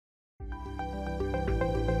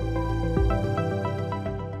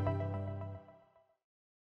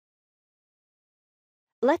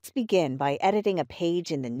Let's begin by editing a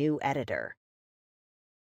page in the new editor.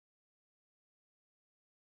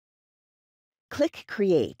 Click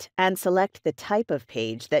Create and select the type of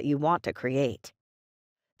page that you want to create.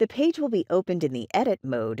 The page will be opened in the Edit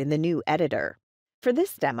mode in the new editor. For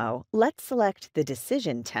this demo, let's select the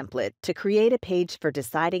Decision template to create a page for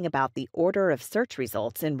deciding about the order of search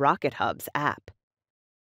results in Rocket Hub's app.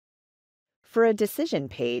 For a decision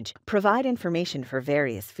page, provide information for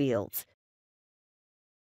various fields,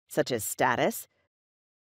 such as status,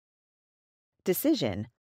 decision,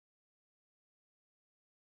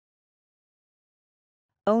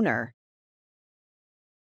 owner,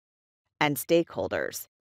 and stakeholders.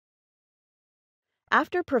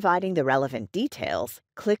 After providing the relevant details,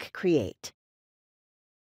 click Create.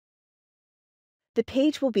 The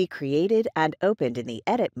page will be created and opened in the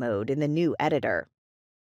Edit mode in the new editor.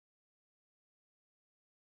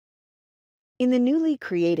 In the newly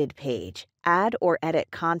created page, add or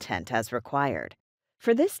edit content as required.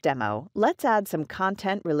 For this demo, let's add some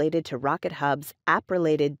content related to Rocket Hub's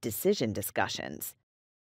app-related decision discussions.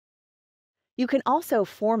 You can also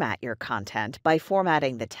format your content by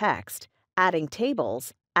formatting the text, adding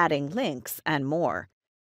tables, adding links, and more.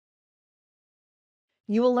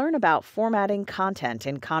 You will learn about formatting content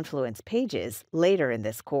in Confluence pages later in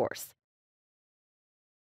this course.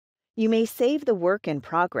 You may save the Work in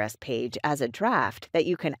Progress page as a draft that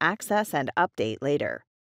you can access and update later.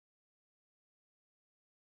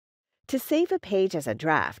 To save a page as a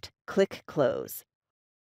draft, click Close.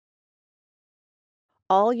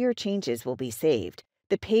 All your changes will be saved.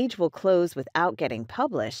 The page will close without getting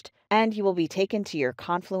published, and you will be taken to your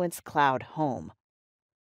Confluence Cloud home.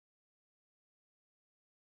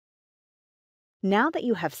 Now that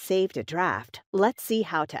you have saved a draft, let's see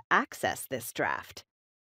how to access this draft.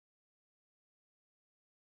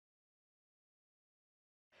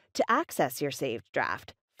 To access your saved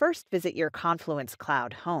draft, first visit your Confluence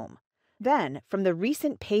Cloud home. Then, from the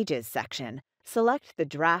Recent Pages section, select the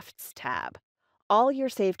Drafts tab. All your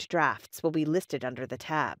saved drafts will be listed under the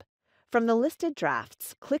tab. From the listed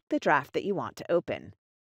drafts, click the draft that you want to open.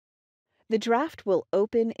 The draft will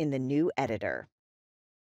open in the new editor.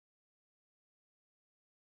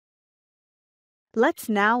 Let's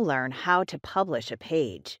now learn how to publish a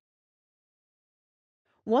page.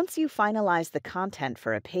 Once you finalize the content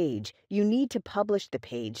for a page, you need to publish the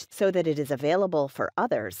page so that it is available for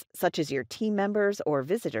others, such as your team members or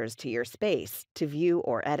visitors to your space, to view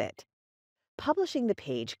or edit. Publishing the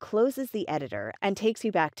page closes the editor and takes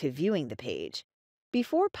you back to viewing the page.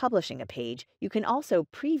 Before publishing a page, you can also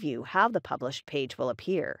preview how the published page will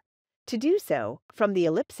appear. To do so, from the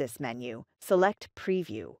Ellipsis menu, select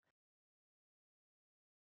Preview.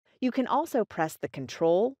 You can also press the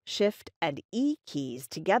Ctrl, Shift, and E keys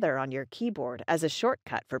together on your keyboard as a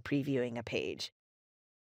shortcut for previewing a page.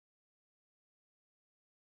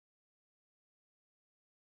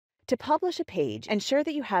 To publish a page, ensure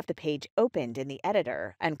that you have the page opened in the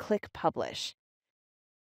editor and click Publish.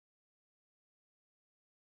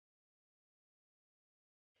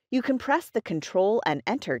 You can press the Ctrl and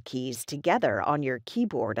Enter keys together on your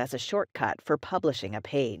keyboard as a shortcut for publishing a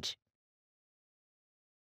page.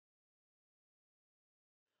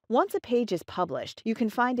 Once a page is published, you can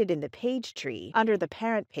find it in the page tree under the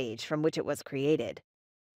parent page from which it was created.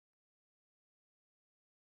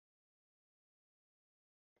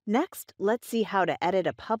 Next, let's see how to edit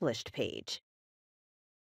a published page.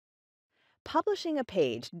 Publishing a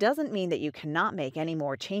page doesn't mean that you cannot make any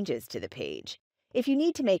more changes to the page. If you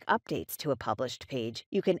need to make updates to a published page,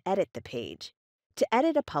 you can edit the page. To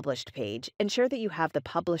edit a published page, ensure that you have the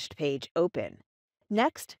published page open.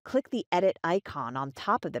 Next, click the Edit icon on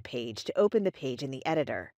top of the page to open the page in the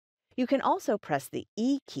editor. You can also press the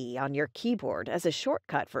E key on your keyboard as a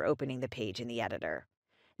shortcut for opening the page in the editor.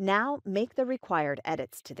 Now, make the required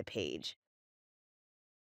edits to the page.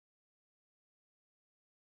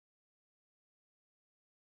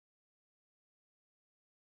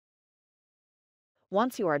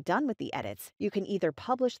 Once you are done with the edits, you can either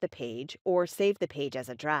publish the page or save the page as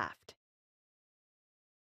a draft.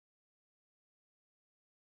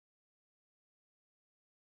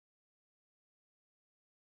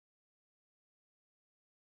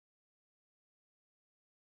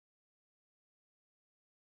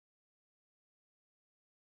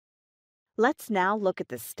 Let's now look at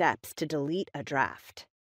the steps to delete a draft.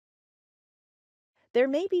 There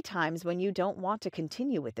may be times when you don't want to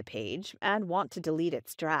continue with the page and want to delete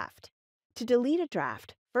its draft. To delete a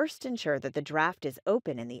draft, first ensure that the draft is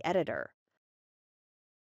open in the editor.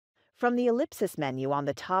 From the Ellipsis menu on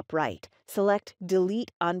the top right, select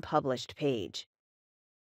Delete Unpublished Page.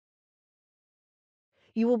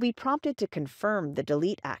 You will be prompted to confirm the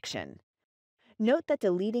delete action. Note that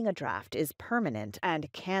deleting a draft is permanent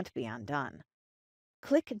and can't be undone.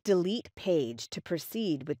 Click Delete Page to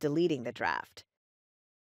proceed with deleting the draft.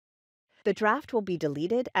 The draft will be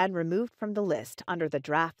deleted and removed from the list under the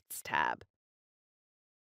Drafts tab.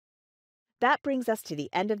 That brings us to the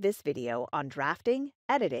end of this video on drafting,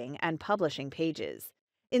 editing, and publishing pages.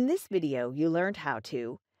 In this video, you learned how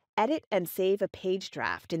to edit and save a page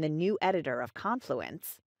draft in the new editor of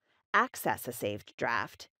Confluence, access a saved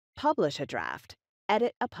draft, publish a draft,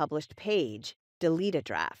 edit a published page, delete a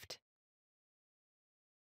draft.